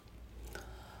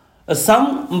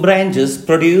Some branches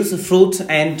produce fruit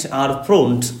and are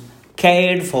pruned,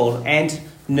 cared for, and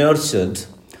nurtured.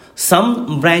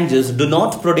 Some branches do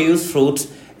not produce fruit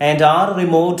and are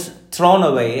removed, thrown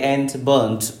away, and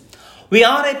burnt. We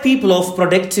are a people of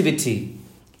productivity.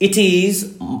 It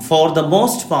is, for the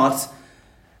most part,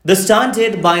 the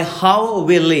standard by how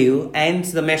we live and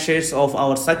the measures of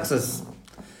our success.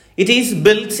 It is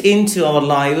built into our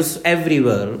lives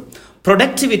everywhere.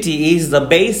 Productivity is the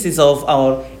basis of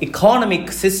our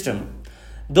economic system.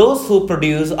 Those who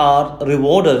produce are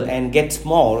rewarded and get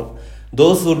more.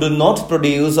 Those who do not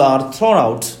produce are thrown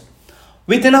out.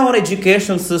 Within our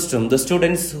educational system, the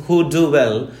students who do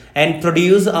well and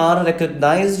produce are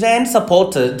recognized and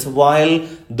supported, while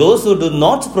those who do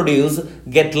not produce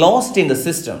get lost in the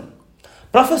system.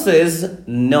 Professors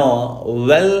know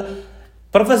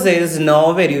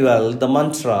very well the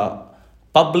mantra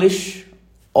publish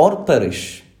or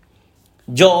perish.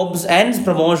 Jobs and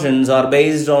promotions are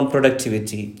based on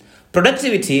productivity.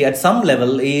 Productivity at some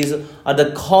level is at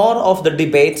the core of the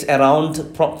debate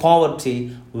around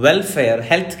poverty, welfare,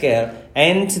 healthcare,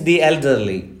 and the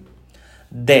elderly.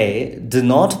 They do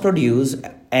not produce,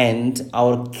 and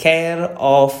our care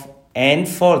of and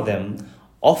for them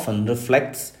often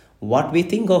reflects what we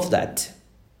think of that.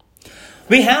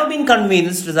 We have been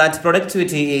convinced that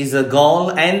productivity is a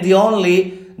goal and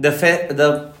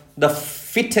the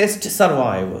fittest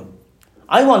survive.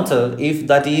 I wonder if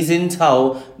that isn't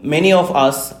how many of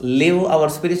us live our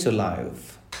spiritual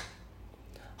life.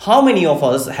 How many of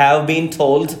us have been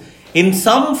told in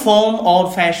some form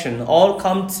or fashion or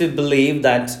come to believe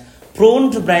that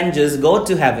pruned branches go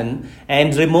to heaven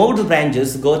and removed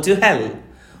branches go to hell?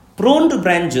 Pruned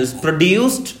branches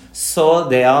produced so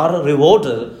they are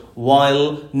rewarded,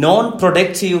 while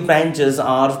non-productive branches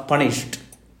are punished.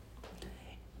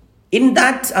 In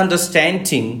that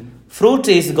understanding, fruit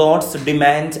is God's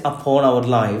demand upon our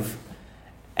life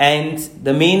and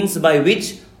the means by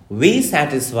which we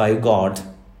satisfy God.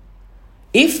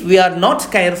 If we are not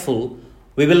careful,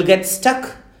 we will get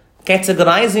stuck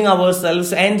categorizing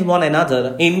ourselves and one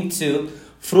another into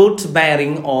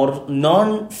fruit-bearing or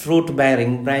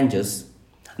non-fruit-bearing branches.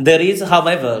 There is,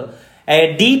 however,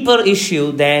 a deeper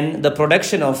issue than the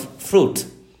production of fruit.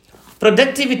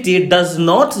 Productivity does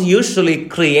not usually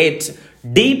create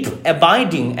deep,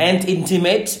 abiding, and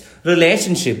intimate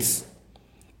relationships.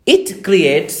 It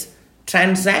creates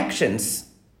transactions.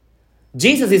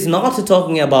 Jesus is not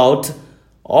talking about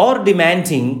or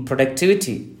demanding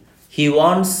productivity. He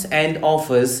wants and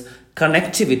offers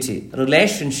connectivity,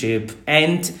 relationship,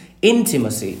 and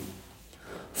intimacy.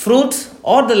 Fruit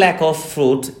or the lack of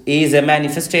fruit is a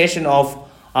manifestation of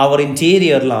our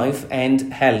interior life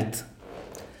and health.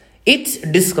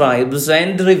 It describes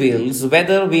and reveals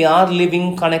whether we are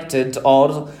living connected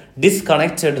or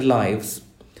disconnected lives.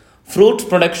 Fruit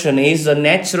production is a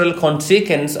natural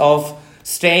consequence of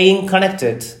staying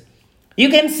connected. You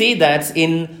can see that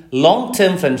in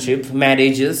long-term friendship,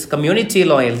 marriages, community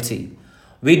loyalty.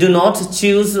 We do not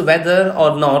choose whether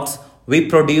or not we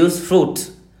produce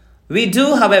fruit. We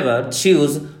do, however,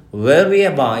 choose where we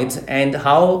abide and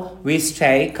how we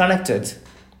stay connected.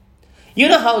 You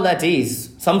know how that is.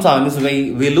 Sometimes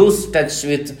we lose touch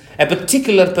with a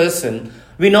particular person.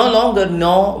 We no longer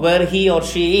know where he or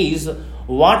she is,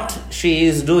 what she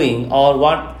is doing, or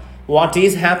what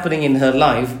is happening in her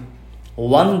life.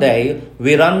 One day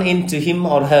we run into him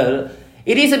or her.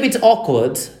 It is a bit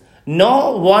awkward.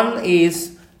 No one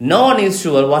is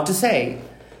sure what to say.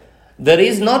 There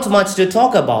is not much to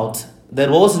talk about.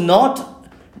 There was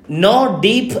no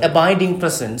deep abiding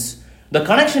presence. The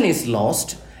connection is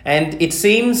lost, and it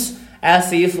seems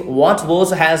as if what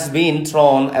was has been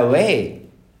thrown away.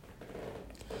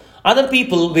 Other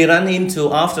people we run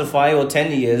into after 5 or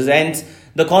 10 years, and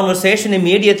the conversation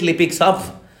immediately picks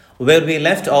up where we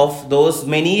left off those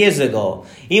many years ago.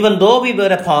 Even though we were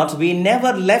apart, we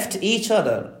never left each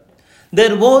other.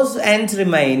 There was and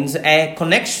remains a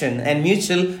connection and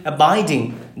mutual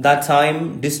abiding that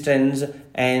time, distance,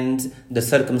 and the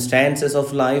circumstances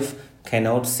of life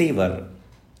cannot sever.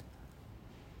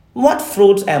 What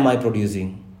fruit am I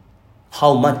producing?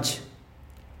 How much?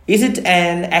 Is it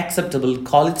an acceptable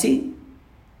quality?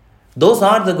 Those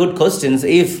are the good questions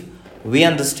if we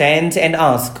understand and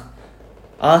ask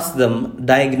them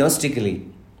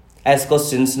diagnostically, as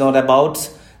questions not about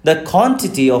the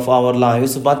quantity of our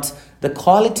lives but the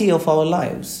quality of our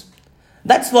lives.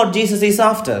 That's what Jesus is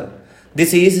after.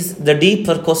 This is the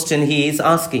deeper question he is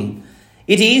asking.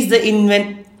 It is the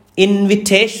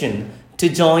invitation to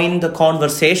join the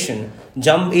conversation,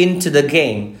 jump into the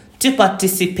game, to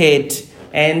participate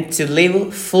and to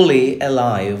live fully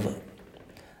alive.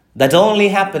 That only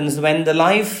happens when the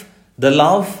life The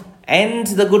love and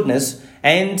the goodness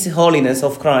and holiness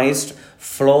of Christ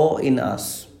flow in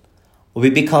us. We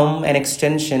become an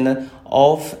extension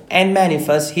of and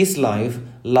manifest His life,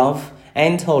 love,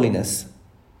 and holiness.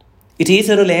 It is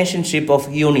a relationship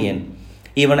of union.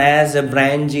 Even as a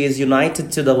branch is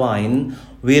united to the vine,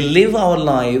 we live our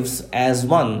lives as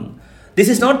one. This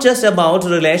is not just about a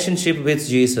relationship with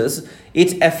Jesus,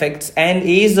 it affects and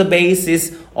is the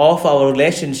basis of our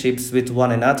relationships with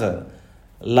one another.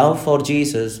 Love for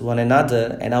Jesus, one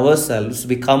another, and ourselves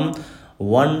become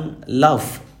one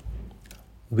love.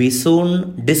 We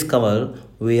soon discover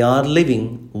we are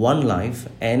living one life,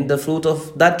 and the fruit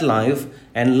of that life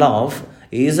and love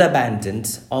is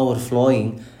abundant,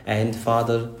 overflowing, and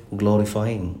Father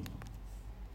glorifying.